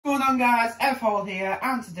on guys, Ev here,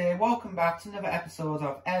 and today welcome back to another episode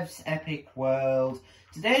of Ev's Epic World.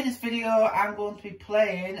 Today in this video I'm going to be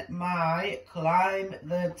playing my Climb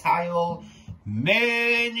the Tile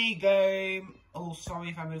mini game. Oh,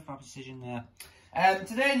 sorry if I moved my precision there.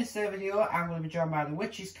 Today in this video I'm going to be joined by the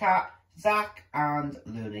Witch's Cat, Zach and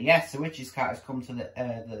Luna. Yes, the Witch's Cat has come to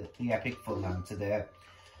the Epic Fun Land today.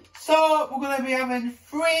 So we're going to be having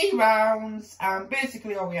 3 rounds, and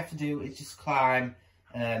basically all we have to do is just climb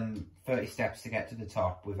 30 steps to get to the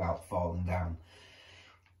top without falling down.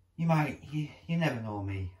 You never know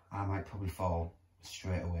me, I might probably fall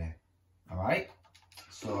straight away. Alright,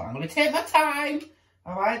 so I'm going to take my time.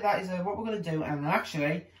 Alright, that is what we're going to do, and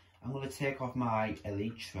actually I'm going to take off my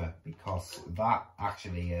elytra because that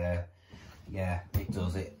actually, yeah, it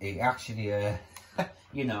does. It actually,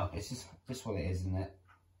 you know, it's just what it is, isn't it?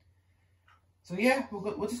 So yeah,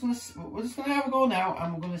 we're just gonna have a go now,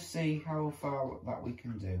 and we're gonna see how far that we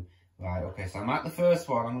can do. Right, okay, so I'm at the first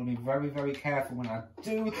one. I'm gonna be very, very careful when I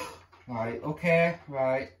do. Right, okay,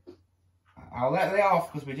 right. I'll let it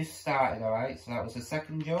off because we just started. All right, so that was the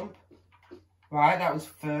second jump. Right, that was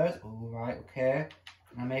third. All right, okay.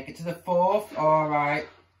 And I make it to the 4th. All right.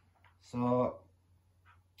 So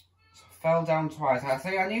I fell down twice.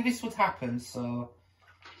 I knew this would happen. So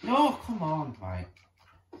no, come on, right.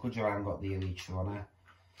 Good job I haven't got the elytra on her.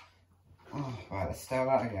 Oh, right, let's start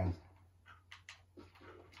that again.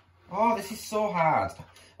 Oh, this is so hard.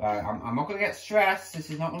 Right, I'm not going to get stressed. This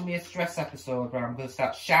is not going to be a stress episode where I'm going to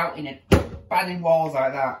start shouting and banging walls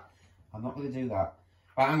like that. I'm not going to do that.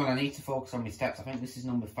 Right, hang on, I need to focus on my steps. I think this is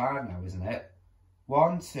number 5 now, isn't it?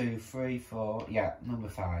 1, 2, 3, 4. Yeah, number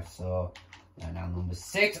 5. So, now number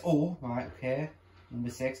 6. Oh, right, okay. Number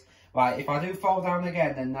 6. Right, if I do fall down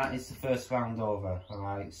again, then that is the first round over.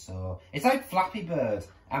 Alright, so it's like Flappy Bird.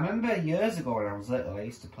 I remember years ago when I was little, I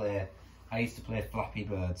used to play Flappy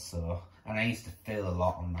Bird, so, and I used to fail a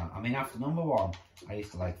lot on that. I mean, after number 1, I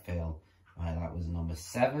used to like fail. Right, that was number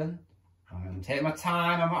 7. Right, I'm taking my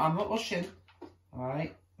time, I'm not rushing.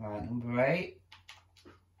 Alright, right, number 8.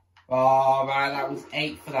 Oh, right, that was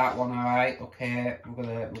 8 for that one, alright, okay.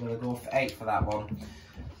 We're gonna go for 8 for that one.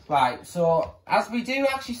 Right, so as we do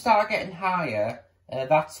actually start getting higher,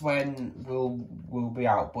 that's when we'll be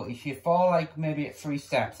out. But if you fall like maybe at 3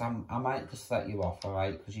 steps, I might just let you off, all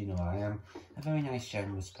right? Because you know I am a very nice,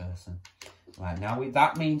 generous person. Right, now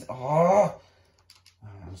that means, oh,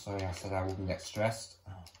 I'm sorry I said I wouldn't get stressed.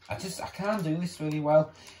 I can't do this really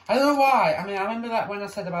well. I don't know why. I mean, I remember that when I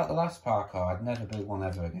said about the last parkour, I'd never do one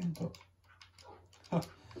ever again, but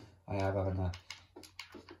I have, haven't I?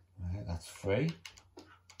 Right, that's 3.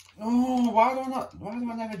 Oh, why do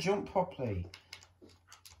I never jump properly?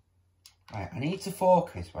 Right, I need to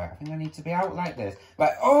focus, right, I think I need to be out like this.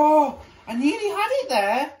 Right, oh, I nearly had it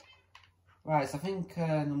there. Right, so I think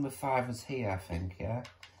number 5 was here, I think, yeah.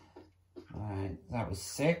 Right, that was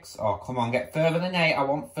 6. Oh, come on, get further than 8. I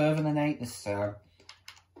want further than 8 this time.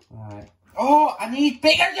 Right. Oh, I need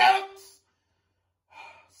bigger jumps.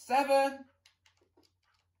 7.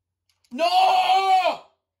 No!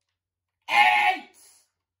 8!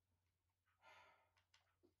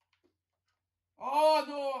 Oh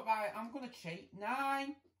no, right, I'm going to cheat.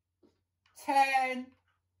 9, 10,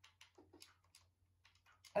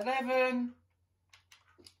 11,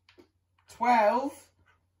 12,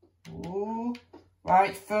 ooh,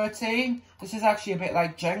 right, 13. This is actually a bit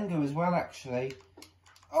like Jenga as well, actually.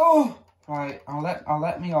 Oh, right, I'll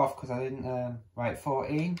let me off because I didn't, right,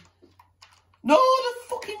 14. No, the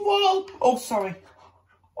fucking wall. Oh, sorry.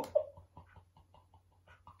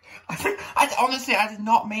 Honestly, I did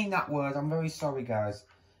not mean that word. I'm very sorry, guys.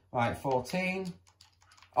 Right, 14.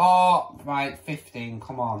 Oh, right, 15.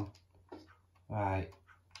 Come on. Right.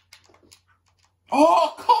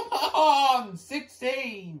 Oh, come on!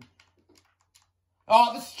 16.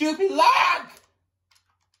 Oh, the stupid lag!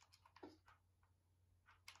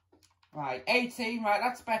 Right, 18. Right,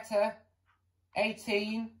 that's better.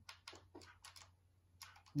 18.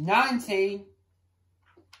 19.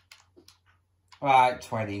 Right,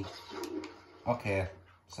 20. Okay,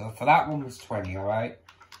 so for that one was 20, alright?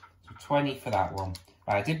 So 20 for that one.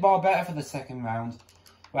 Right, I did more better for the second round.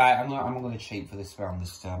 Right, I'm going to cheat for this round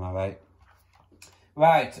this time, alright?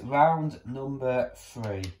 Right, round number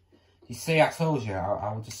 3. You see, I told you,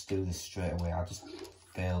 I would just do this straight away. I'll just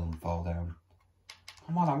fail and fall down.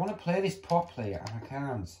 Come on, I want to play this properly, and I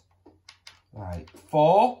can't. Right,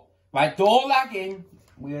 4. Right, don't lag in.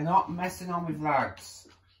 We are not messing on with lags.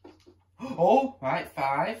 Oh, right,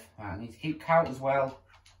 5. Right, I need to keep count as well.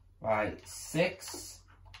 Right, 6,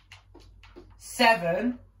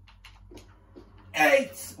 7,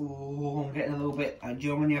 8. Oh, I'm getting a little bit, do you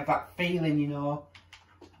know when you have that feeling, you know?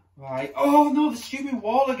 Right. Oh no, the stupid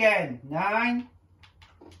wall again. 9,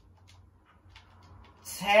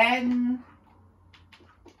 10.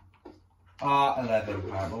 11.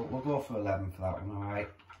 Right, we'll go for 11 for that one. All right.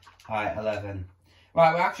 All right, 11.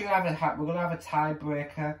 Right, we're actually gonna have a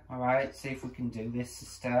tiebreaker. All right. See if we can do this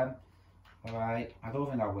system. All right. I don't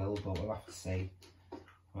think I will, but we'll have to see.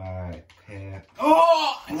 Right. Okay.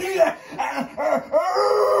 Oh!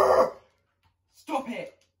 Stop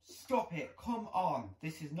it! Stop it! Come on!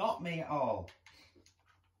 This is not me at all.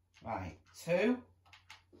 Right. 2,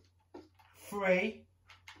 3,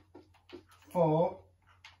 4,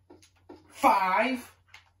 5,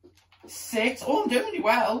 6. Oh, I'm doing really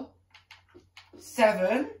well.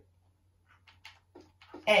 7,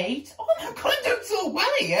 8. Oh, I'm not doing so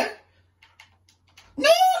well here. No,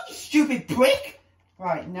 you stupid prick.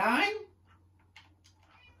 Right, 9. I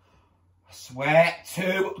swear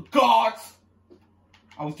to God.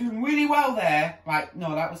 I was doing really well there. Right,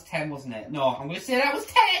 no, that was 10, wasn't it? No, I'm going to say that was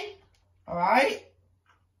 10. All right.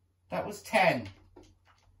 That was 10.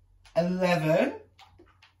 11.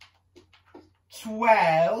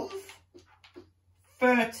 12.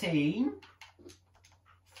 13.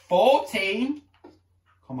 14.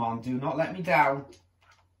 Come on, do not let me down.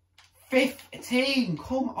 15.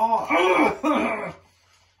 Come on.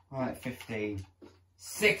 Alright, 15.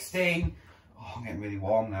 16. Oh, I'm getting really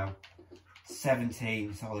warm now. 17.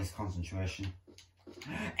 It's all this concentration.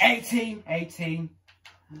 18. 18.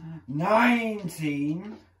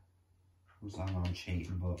 19. I know I'm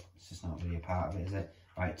cheating, but it's just not really a part of it, is it?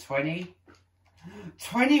 Right, 20.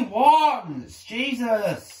 21.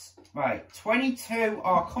 Jesus. Right, 22.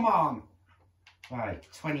 Oh, come on. Right,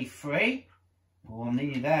 23. Well,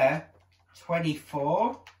 nearly there.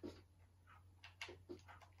 24.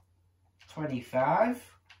 25.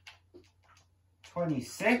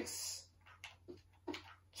 26.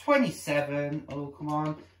 27. Oh, come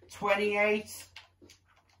on. 28.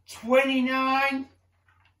 29. 30.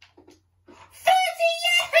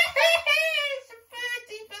 Yes!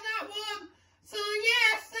 30 for that one. So,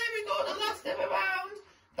 yes, there we go. The last ever round.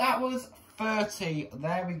 That was 30.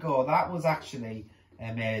 There we go. That was actually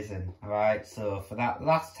amazing. All right. So, for that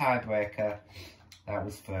last tiebreaker, that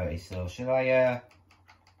was 30. So, should I...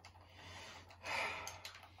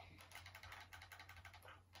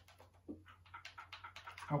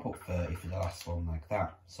 I'll put 30 for the last one like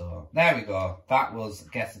that. So, there we go. That was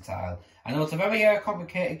Guess the Tile. I know it's a very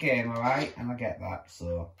complicated game, alright? And I get that,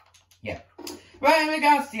 so, yeah. Right, in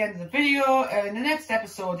regards to the end of the video, in the next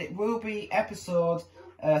episode, it will be episode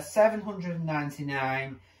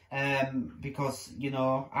 799. Because, you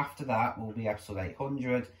know, after that will be episode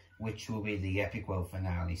 800, which will be the Epic World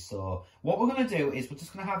Finale. So, what we're going to do is we're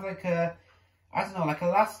just going to have like a... I don't know, like a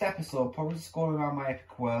last episode, probably just going around my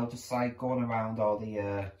Epic World, just like going around all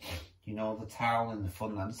the, you know, the town and the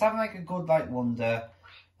funland. Just having like a good, like, wonder.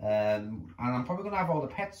 And I'm probably going to have all the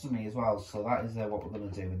pets with me as well. So that is what we're going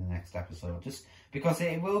to do in the next episode. Just because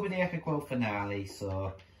it will be the Epic World Finale.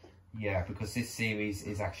 So, yeah, because this series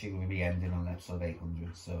is actually going to be ending on episode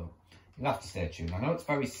 800. So, you'll have to stay tuned. I know it's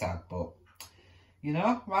very sad, but, you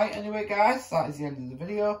know, right, anyway, guys, that is the end of the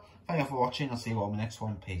video. Thank you for watching. I'll see you all in the next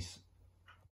one. Peace.